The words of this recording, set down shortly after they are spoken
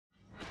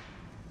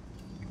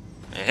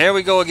And here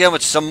we go again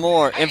with some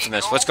more Hey,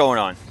 Infamous. Cole. What's going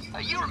on?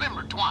 You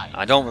remember Dwight?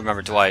 I don't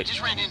remember Dwight.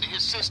 Just ran into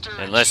his sister.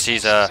 Unless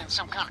he's in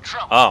some kind of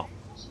trouble. Oh,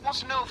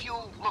 Wants to know if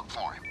you'll look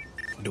for him.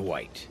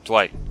 Dwight.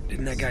 Dwight.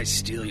 Didn't that guy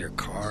steal your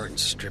car and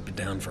strip it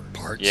down for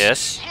parts?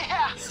 Yes.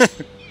 Yeah.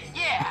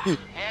 Yeah,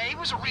 he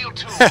was a real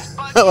tool.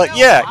 But, Like,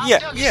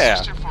 I've dug his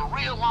sister for a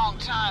real long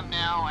time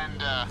now,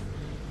 and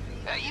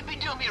you've been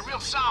doing me a real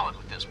solid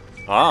with this one.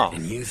 Oh.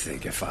 And you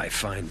think if I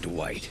find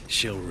Dwight,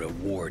 she'll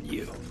reward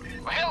you?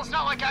 Well, hell, it's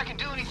not like I can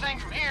do anything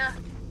from here.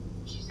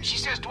 She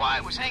says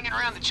Dwight was hanging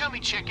around the Chummy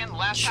Chicken the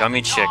last time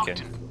we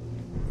talked,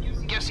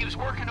 and guess he was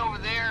working over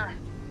there.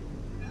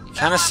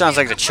 Kind of sounds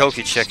like the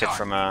Choky Chicken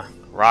from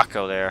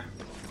Rocco there.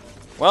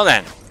 Well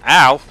then.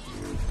 Ow.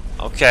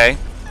 Okay.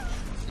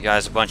 You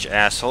guys are a bunch of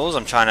assholes.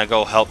 I'm trying to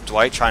go help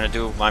Dwight, trying to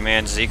do my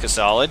man Zeke a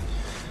solid.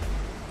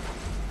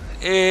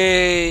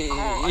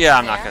 Yeah,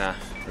 I'm not gonna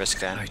risk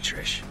that. Hi,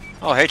 Trish.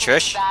 Oh, hey,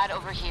 Trish. Bad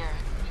over here.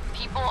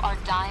 People are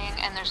dying,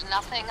 and there's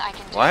nothing I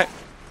can do. What?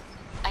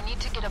 I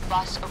need to get a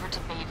bus over to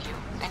Bayview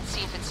and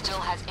see if it still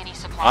has any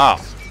supplies.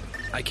 Oh.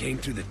 I came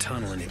through the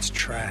tunnel and it's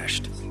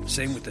trashed.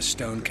 Same with the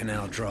Stone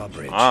Canal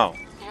drawbridge. Oh.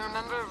 You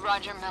remember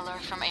Roger Miller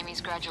from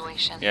Amy's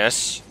graduation?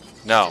 Yes.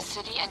 No. He's a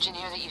city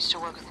engineer that used to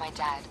work with my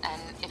dad,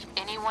 and if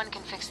anyone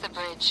can fix the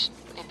bridge,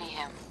 it'd be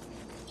him.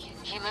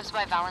 He lives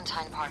by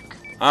Valentine Park.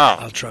 Oh.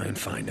 I'll try and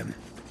find him.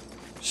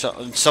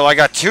 So I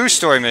got 2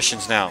 story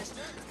missions now.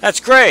 That's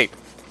great.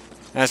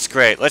 That's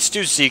great. Let's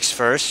do Zeke's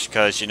first,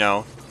 because, you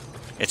know,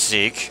 it's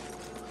Zeke.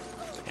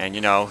 And,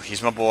 you know,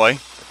 he's my boy.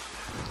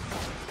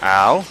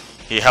 Ow.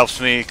 He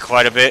helps me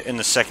quite a bit in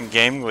the second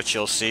game, which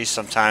you'll see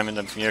sometime in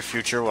the near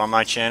future on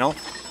my channel.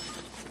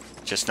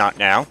 Just not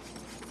now.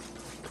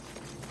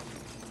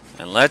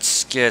 And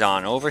let's get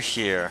on over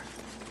here.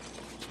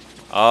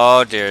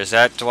 Oh dear, is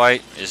that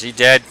Dwight? Is he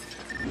dead?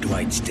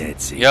 Dwight's dead,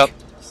 Zeke. Yep.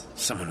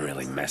 Someone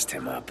really messed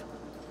him up.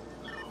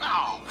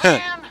 Oh,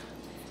 man.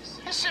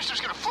 His sister's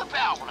gonna flip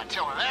out when I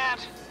tell her that.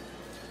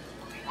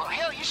 Well,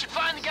 hell, you should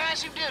find the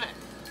guys who did it.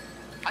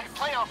 I can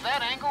play off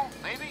that angle,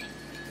 maybe.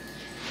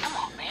 Come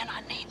on, man,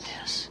 I need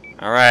this.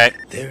 Alright,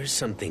 There's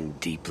something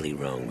deeply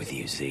wrong with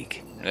you,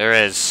 Zeke. there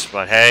is.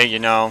 But hey, you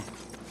know,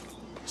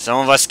 some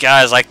of us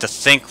guys like to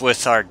think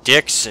with our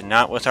dicks and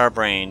not with our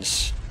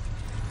brains.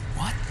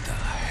 What the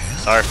hell?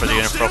 Sorry for the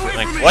inappropriate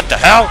link. What the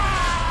hell?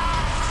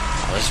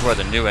 Oh, this is where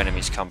the new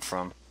enemies come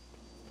from.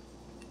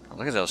 Oh,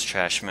 look at those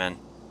trash men.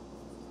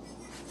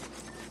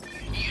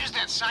 You used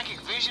that psychic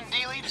vision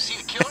dealie to see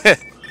the killer?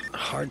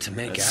 Hard to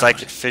make out.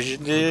 Psychic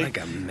vision, dude.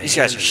 Like a man These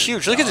guys are and a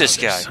huge. Look at this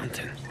dog or guy.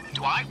 something.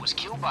 Dwight was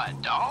killed by a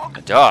dog?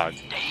 A dog.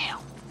 Damn.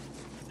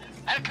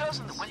 I had a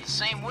cousin that went the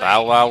same way.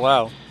 Wow, wow,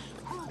 wow.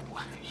 Ooh,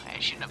 I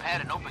shouldn't have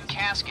had an open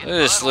casket. Look at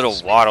this but little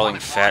Smith waddling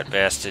wanted fat one.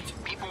 bastard.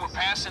 People were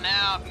passing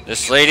out.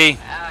 This lady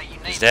You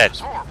name is it, dead. it was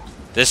horrible.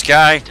 This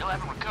guy Still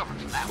haven't recovered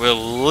from that.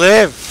 will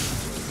live.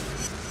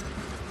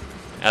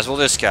 As will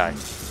this guy.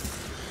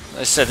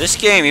 Like I said, this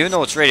game, even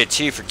though it's rated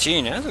T for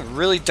teen, it has a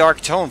really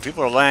dark tone.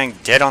 People are laying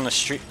dead on the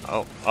street.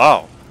 Oh,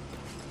 oh.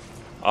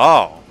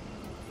 Oh.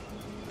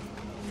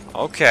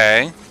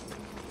 Okay.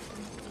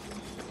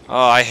 Oh,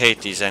 I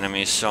hate these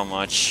enemies so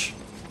much.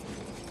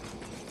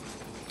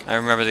 I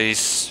remember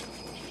these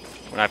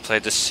when I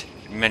played this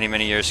many,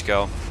 many years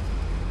ago.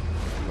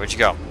 Where'd you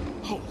go?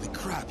 Holy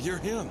crap, you're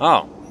him.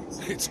 Oh.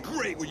 It's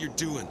great what you're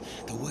doing.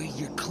 The way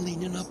you're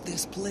cleaning up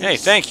this place. Hey,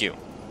 thank you.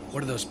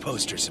 What are those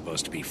posters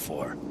supposed to be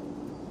for?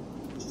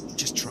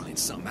 Just trying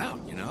something out,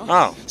 you know?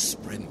 Oh.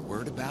 Spreading the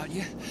word about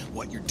you,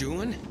 what you're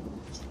doing.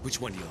 Which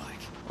one do you like?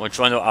 Which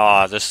one?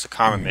 Ah, this is the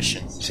karma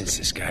mission. Since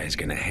this guy is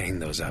gonna hang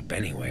those up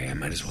anyway, I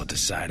might as well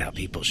decide how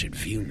people should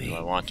view me. Do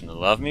I want them to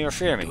love me or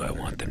fear me? Do I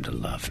want them to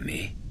love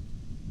me?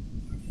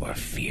 Or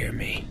fear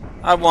me?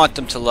 I want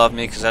them to love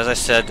me because, as I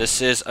said,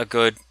 this is a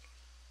good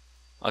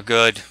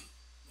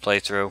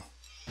playthrough.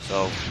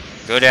 So,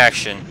 good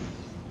action.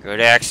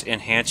 Good acts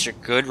enhance your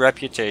good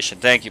reputation.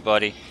 Thank you,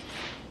 buddy.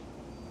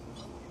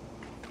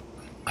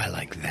 I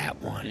like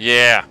that one.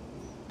 Yeah.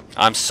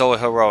 I'm so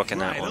heroic in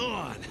that Right one.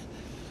 on.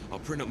 I'll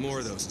print up more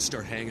of those and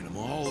start hanging them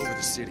all over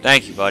the city.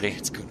 Thank you, buddy.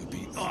 It's gonna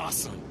be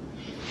awesome.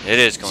 It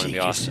is going to Zeke be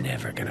awesome. is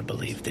never gonna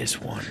believe this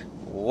one.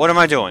 What am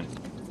I doing?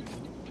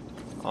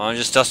 Oh, I'm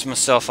just dusting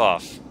myself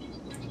off.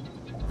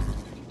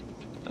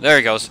 There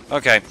he goes.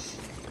 Okay.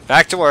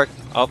 Back to work.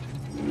 Oh.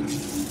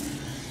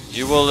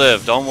 You will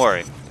live. Don't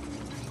worry.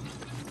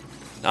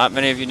 Not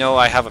many of you know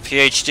I have a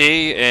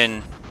PhD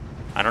in...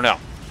 I don't know.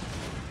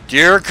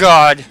 Dear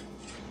God.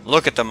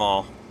 Look at them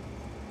all.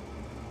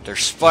 They're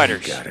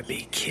spiders. You gotta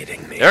be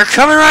kidding me. They're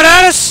coming right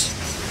at us!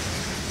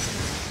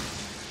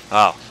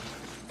 Oh.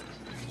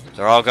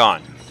 They're all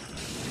gone.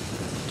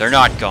 They're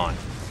not gone.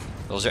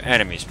 Those are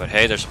enemies, but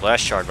hey, there's a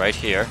blast shard right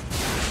here.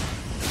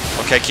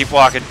 Okay, keep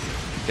walking.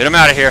 Get him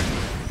out of here.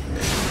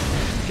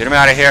 Get him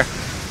out of here.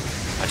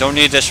 I don't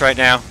need this right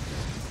now.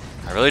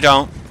 I really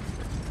don't.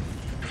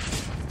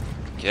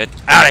 Get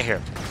out of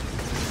here.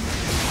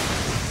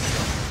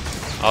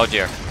 Oh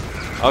dear.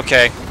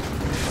 Okay.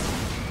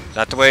 Is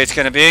that the way it's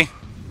gonna be?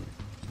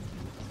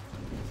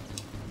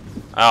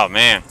 Oh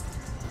man.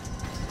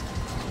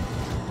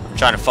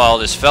 trying to follow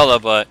this fella,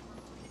 but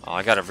oh,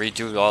 I gotta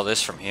redo all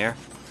this from here.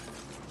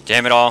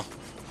 Damn it all.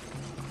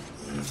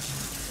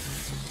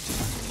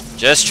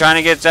 Just trying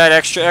to get that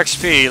extra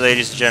XP,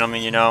 ladies and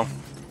gentlemen, you know.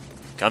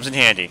 Comes in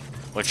handy.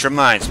 Which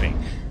reminds me,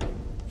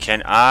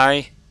 can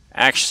I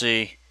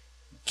actually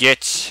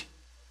get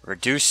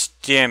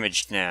reduced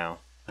damage now?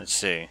 Let's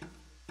see.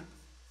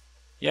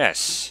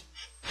 Yes.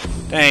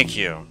 Thank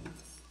you.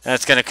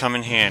 That's gonna come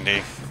in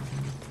handy.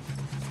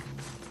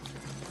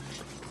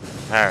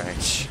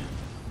 Alright.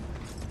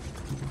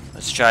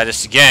 Let's try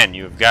this again.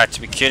 You've got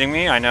to be kidding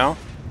me, I know.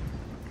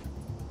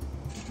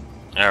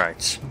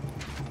 Alright.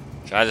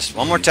 Try this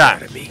one more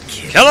time.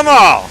 Kill them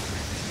all!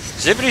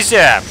 Zippity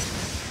zap!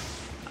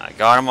 I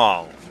got them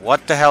all.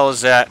 What the hell is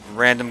that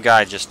random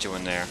guy just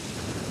doing there?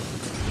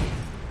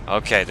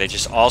 Okay, they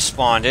just all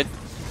spawned it.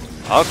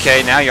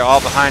 Okay, now you're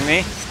all behind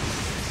me.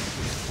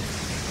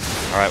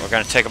 Alright, we're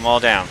gonna take them all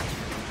down.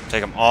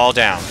 Take them all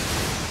down.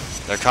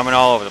 They're coming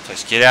all over the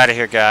place. Get out of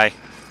here, guy.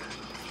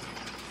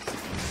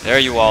 There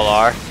you all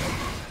are.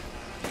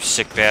 You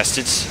sick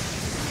bastards.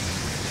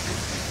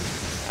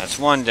 That's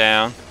one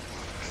down.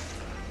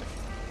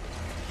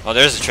 Oh,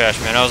 there's the trash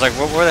man. I was like,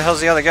 where the hell's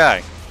the other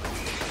guy?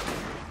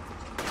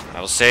 I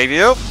will save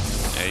you.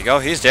 There you go.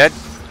 He's dead.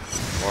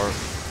 Or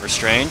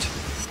restrained.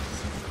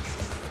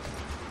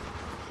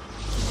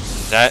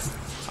 That...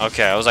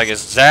 Okay, I was like,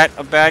 is that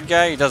a bad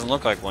guy? He doesn't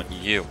look like one.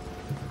 You.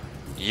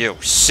 You.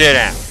 Sit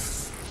down.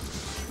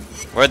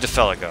 Where'd the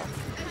fella go?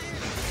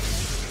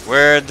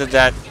 Where did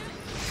that...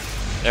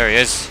 There he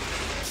is.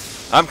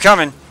 I'm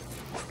coming.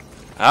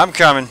 I'm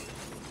coming.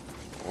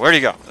 Where'd he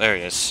go? There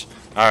he is.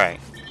 Alright.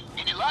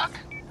 Any luck?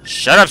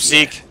 Shut up,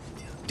 Zeke.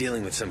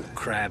 Dealing with some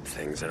crab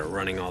things that are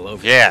running all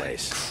over the Yeah,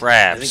 place.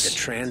 crabs. I think the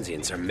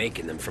transients are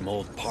making them from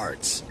old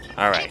parts.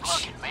 Alright. Keep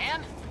looking,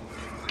 man.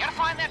 Gotta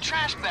find that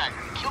trash bagger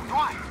who killed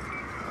Dwight.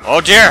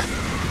 Oh dear!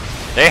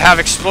 They have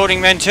exploding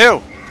men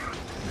too!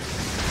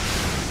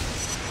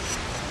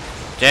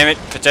 Damn it,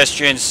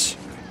 pedestrians.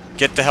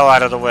 Get the hell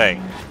out of the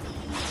way.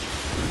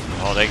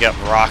 Oh, they got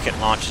rocket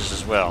launches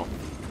as well.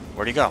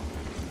 Where'd he go?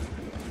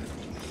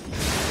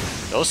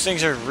 Those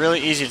things are really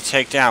easy to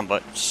take down,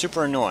 but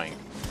super annoying.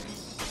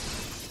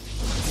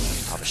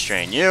 I'll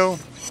restrain you.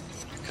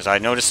 Because I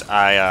noticed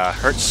I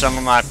hurt some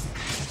of my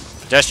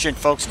pedestrian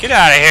folks. Get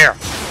out of here!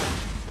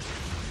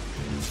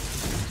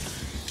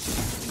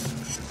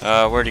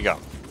 Where'd he go?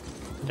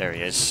 There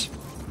he is.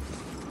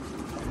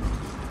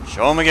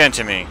 Show him again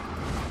to me.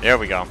 There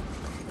we go.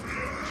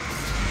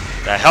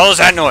 The hell is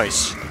that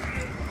noise?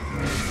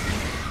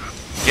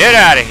 Get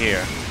out of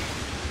here.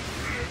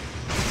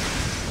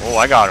 Oh,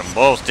 I got them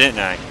both, didn't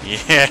I?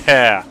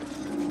 Yeah.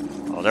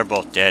 Oh, they're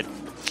both dead.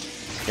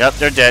 Yep,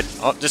 they're dead.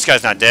 Oh, this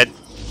guy's not dead.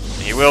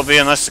 He will be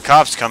unless the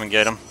cops come and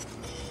get him.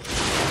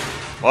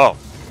 Whoa.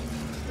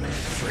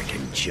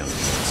 Freaking junk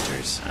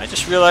monsters. I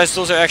just realized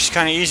those are actually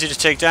kind of easy to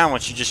take down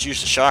once you just use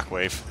the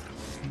shockwave.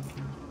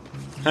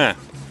 Huh.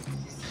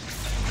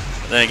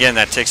 But then again,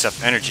 that takes up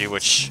energy,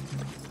 which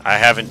I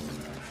haven't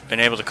been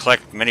able to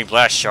collect many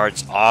blast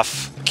shards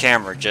off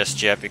camera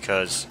just yet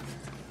because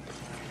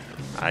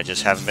I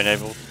just haven't been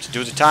able to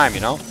do the time,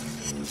 you know?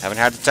 Haven't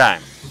had the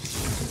time.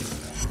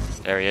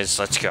 There he is.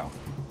 Let's go.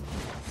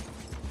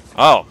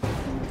 Oh.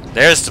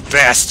 There's the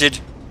bastard.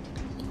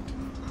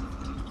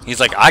 He's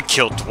like, I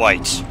killed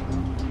Dwight.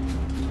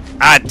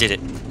 I did it.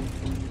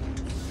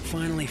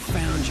 Finally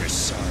found your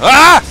son.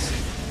 Ah!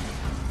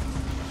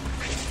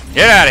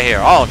 Get out of here,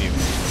 all of you.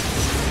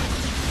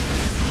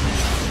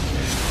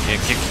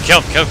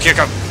 Kill him, kill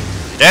him.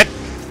 Dead?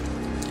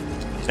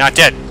 He's not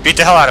dead. Beat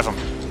the hell out of him.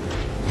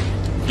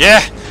 Yeah,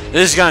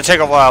 this is gonna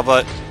take a while,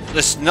 but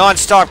this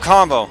non-stop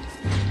combo.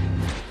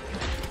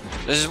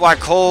 This is why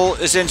Cole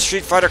is in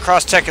Street Fighter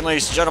Cross Tekken,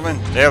 ladies and gentlemen.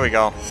 There we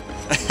go.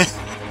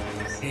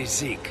 Hey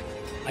Zeke,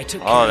 I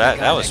took Oh,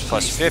 that was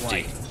plus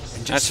 50.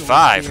 That's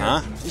 5,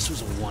 huh? This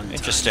was a one-time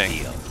Interesting.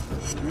 deal.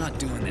 I'm not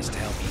doing this to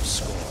help you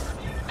score.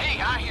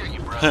 Hey, I hear you,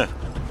 brother.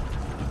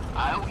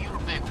 I owe you a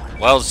big one.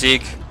 Well,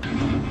 Zeke,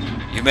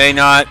 you may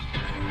not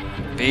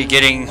be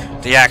getting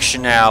the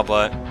action now,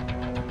 but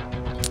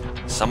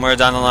somewhere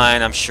down the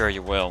line, I'm sure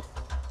you will.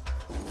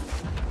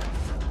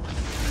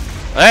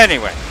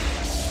 Anyway,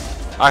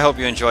 I hope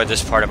you enjoyed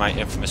this part of my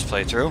infamous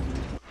playthrough.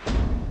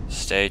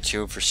 Stay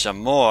tuned for some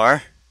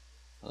more.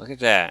 Look at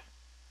that.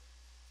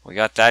 We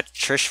got that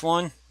Trish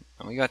one,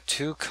 and we got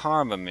 2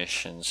 karma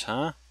missions,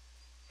 huh?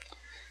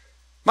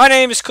 My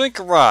name is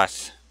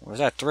Clinkeroith. Or was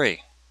that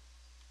 3?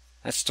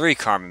 That's 3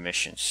 karma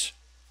missions.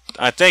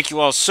 I thank you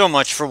all so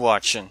much for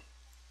watching.